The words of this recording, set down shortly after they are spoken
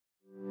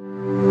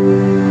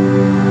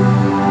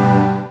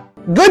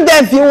Good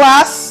day,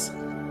 viewers.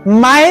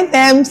 My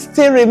name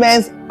still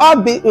remains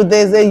Oby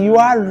Udeze,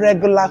 your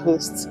regular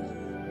host.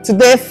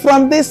 Today,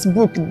 from this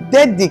book,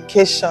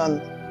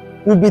 Dedication,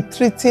 we'll be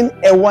treating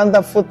a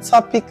wonderful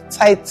topic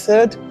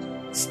titled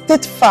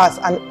Steadfast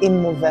and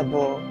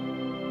Immovable.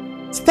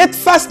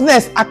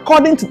 Steadfastness,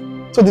 according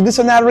to the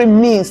dictionary,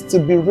 means to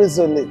be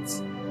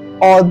resolute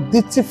or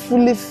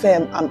dutifully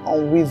firm and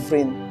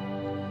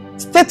unwavering.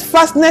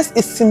 Steadfastness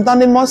is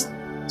synonymous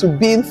to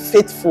being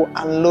faithful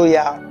and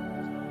loyal.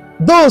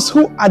 Those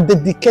who are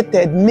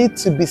dedicated need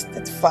to be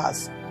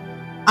steadfast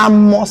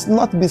and must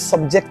not be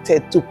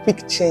subjected to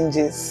quick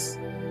changes.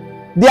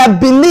 Their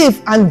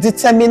belief and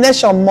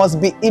determination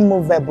must be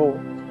immovable,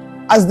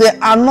 as they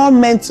are not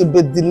meant to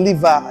be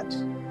delivered.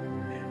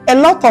 A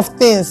lot of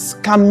things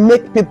can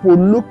make people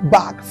look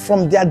back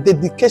from their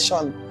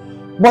dedication,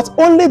 but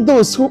only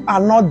those who are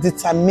not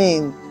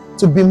determined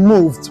to be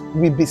moved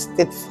will be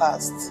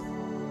steadfast.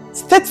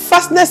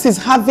 Steadfastness is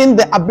having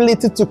the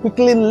ability to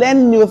quickly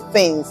learn new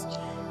things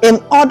in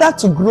order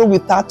to grow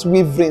without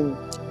wavering.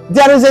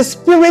 There is a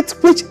spirit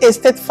which a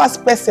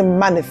steadfast person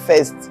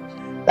manifests,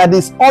 that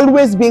is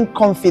always being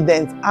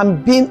confident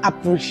and being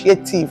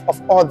appreciative of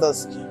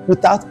others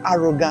without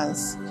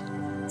arrogance.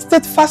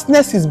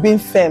 Steadfastness is being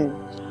firm,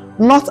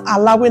 not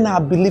allowing our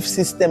belief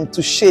system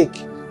to shake,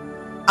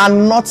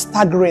 and not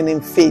staggering in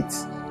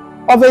faith.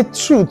 Of a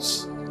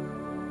truth,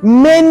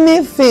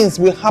 many things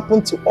will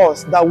happen to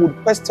us that would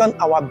question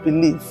our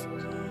belief,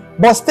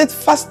 but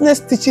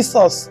steadfastness teaches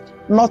us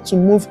not to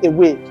move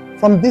away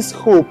from this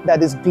hope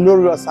that is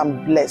glorious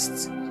and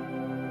blessed.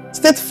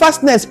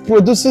 Steadfastness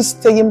produces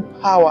staying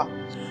power.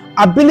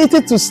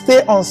 Ability to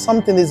stay on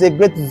something is a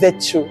great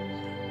virtue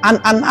and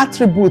an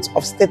attribute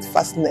of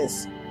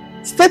steadfastness.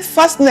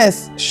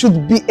 Steadfastness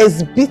should be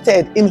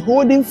exhibited in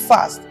holding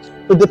fast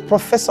to the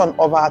profession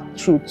of our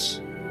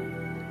truth.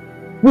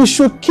 We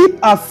should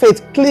keep our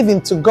faith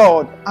cleaving to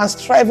God and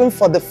striving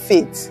for the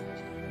faith.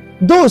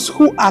 Those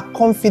who are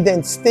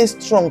confident stay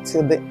strong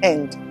till the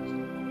end.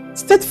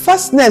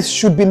 Steadfastness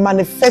should be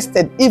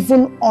manifested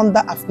even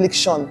under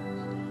affliction.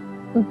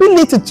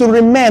 Ability to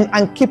remain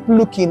and keep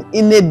looking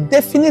in a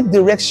definite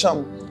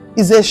direction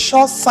is a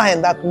sure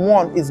sign that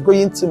one is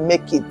going to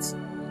make it.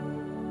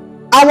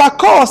 Our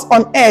cause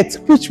on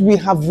earth, which we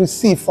have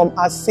received from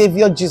our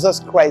Savior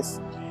Jesus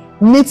Christ,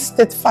 needs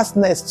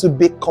steadfastness to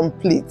be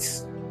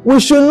complete.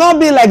 We should not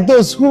be like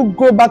those who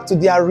go back to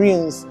their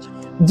ruins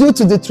due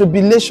to the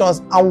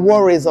tribulations and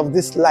worries of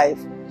this life.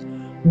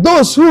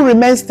 Those who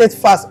remain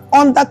steadfast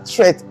under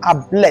threat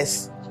are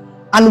blessed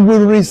and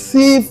will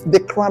receive the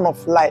crown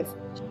of life.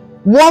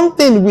 One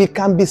thing we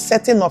can be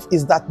certain of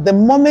is that the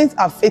moment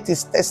our faith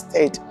is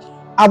tested,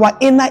 our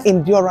inner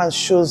endurance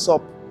shows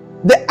up.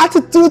 The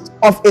attitude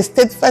of a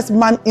steadfast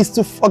man is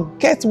to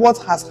forget what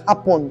has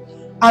happened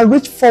and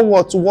reach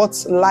forward to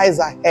what lies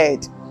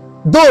ahead.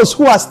 Those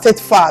who are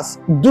steadfast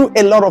do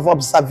a lot of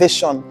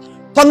observation,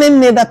 turning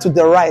neither to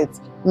the right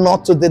nor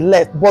to the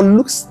left, but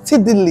look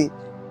steadily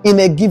in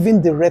a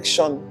given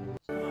direction.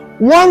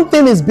 One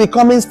thing is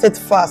becoming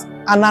steadfast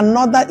and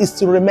another is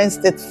to remain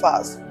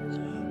steadfast.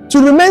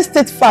 To remain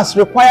steadfast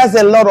requires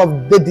a lot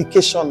of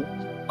dedication,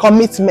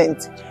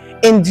 commitment,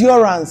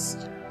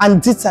 endurance,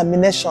 and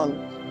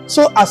determination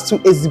so as to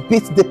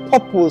exhibit the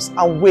purpose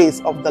and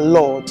ways of the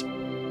Lord.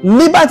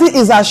 Liberty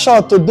is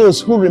assured to those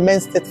who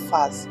remain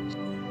steadfast.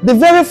 The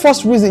very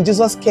first reason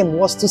Jesus came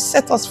was to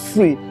set us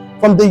free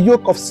from the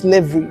yoke of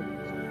slavery.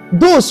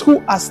 Those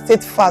who are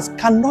steadfast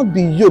cannot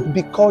be yoked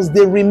because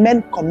they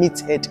remain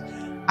committed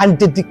and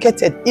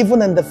dedicated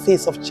even in the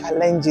face of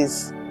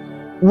challenges.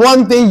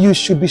 One thing you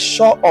should be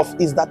sure of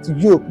is that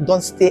yoke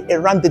don't stay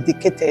around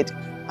dedicated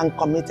and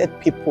committed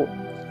people.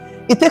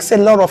 It takes a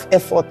lot of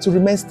effort to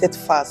remain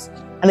steadfast,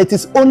 and it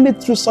is only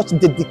through such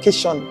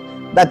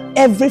dedication that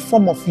every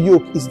form of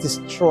yoke is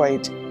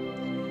destroyed.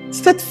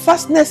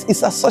 Steadfastness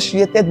is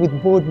associated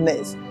with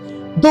boldness.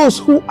 Those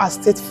who are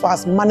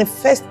steadfast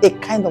manifest a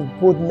kind of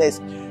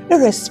boldness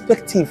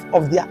irrespective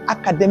of their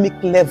academic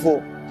level.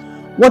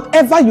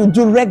 Whatever you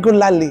do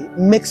regularly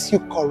makes you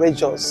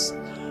courageous.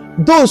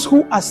 Those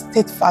who are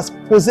steadfast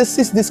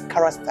possesses these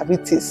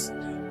characteristics: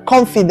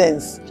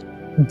 confidence,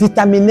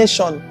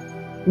 determination,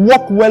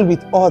 work well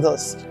with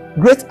others,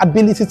 great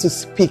ability to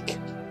speak,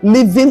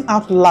 living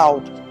out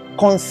loud,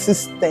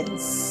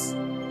 consistency.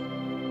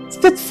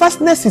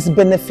 Steadfastness is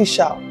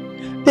beneficial.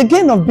 The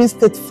gain of being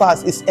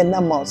steadfast is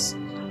enormous.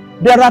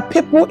 There are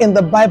people in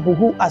the Bible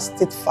who are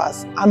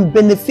steadfast and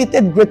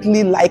benefited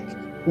greatly, like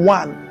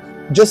one,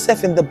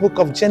 Joseph in the book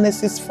of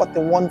Genesis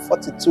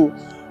 41:42,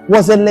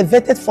 was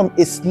elevated from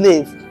a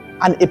slave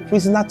and a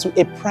prisoner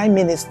to a prime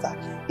minister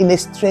in a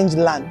strange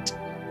land.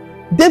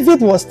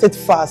 David was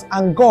steadfast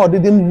and God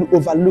didn't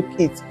overlook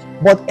it,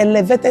 but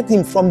elevated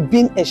him from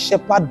being a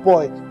shepherd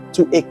boy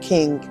to a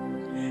king.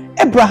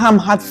 Abraham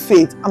had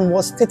faith and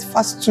was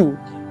steadfast too,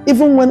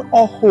 even when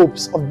all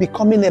hopes of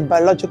becoming a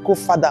biological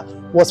father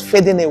was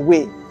fading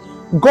away.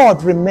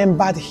 God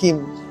remembered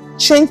him,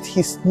 changed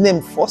his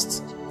name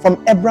first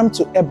from Abram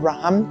to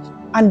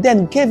Abraham, and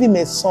then gave him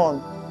a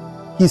son.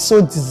 his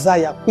sole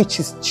desire, which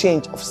is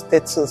change of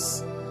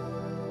status.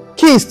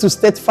 Keys to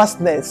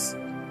steadfastness.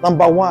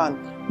 Number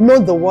 1, know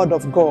the word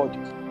of God.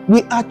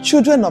 We are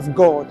children of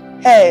God,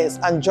 heirs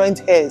and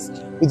joint heirs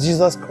with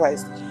Jesus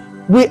Christ.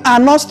 We are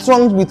not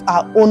strong with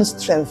our own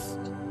strength,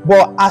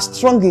 but are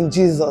strong in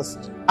Jesus,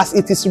 as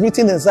it is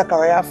written in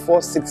Zechariah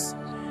 4:6.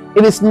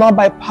 It is not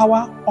by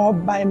power or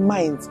by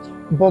might,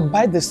 but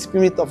by the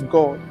Spirit of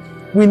God.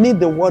 We need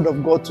the word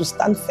of God to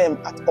stand firm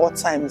at all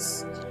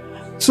times.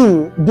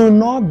 2, do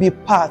not be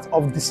part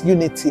of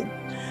disunity.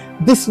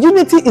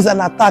 Disunity is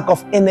an attack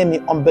of enemy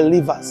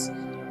unbelievers.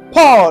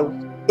 Paul,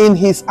 in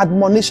his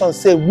admonition,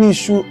 said we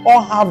should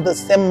all have the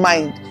same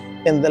mind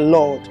in the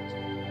Lord.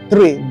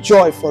 3,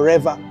 joy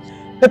forever.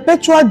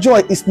 Perpetual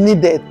joy is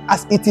needed,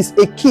 as it is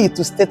a key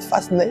to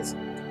steadfastness.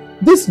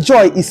 This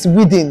joy is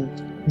within.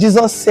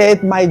 Jesus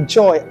said, my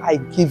joy I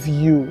give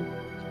you.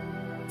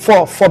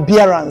 4,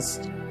 forbearance.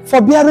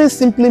 Forbearance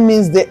simply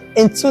means the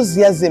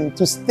enthusiasm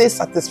to stay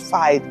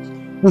satisfied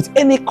with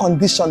any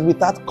condition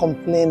without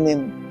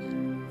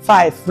complaining.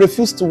 5,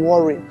 refuse to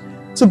worry.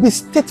 To be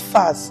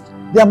steadfast,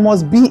 there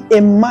must be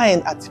a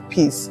mind at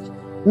peace.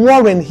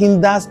 Worrying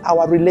hinders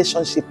our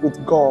relationship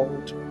with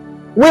God.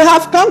 We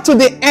have come to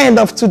the end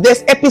of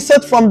today's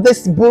episode from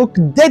this book,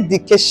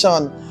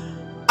 Dedication.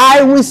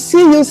 I will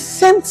see you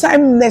same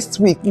time next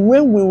week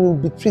when we will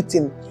be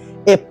treating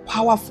a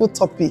powerful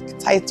topic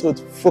titled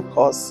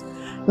Focus.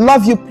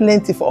 Love you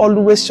plenty for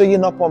always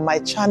showing up on my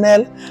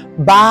channel.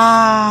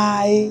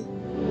 Bye.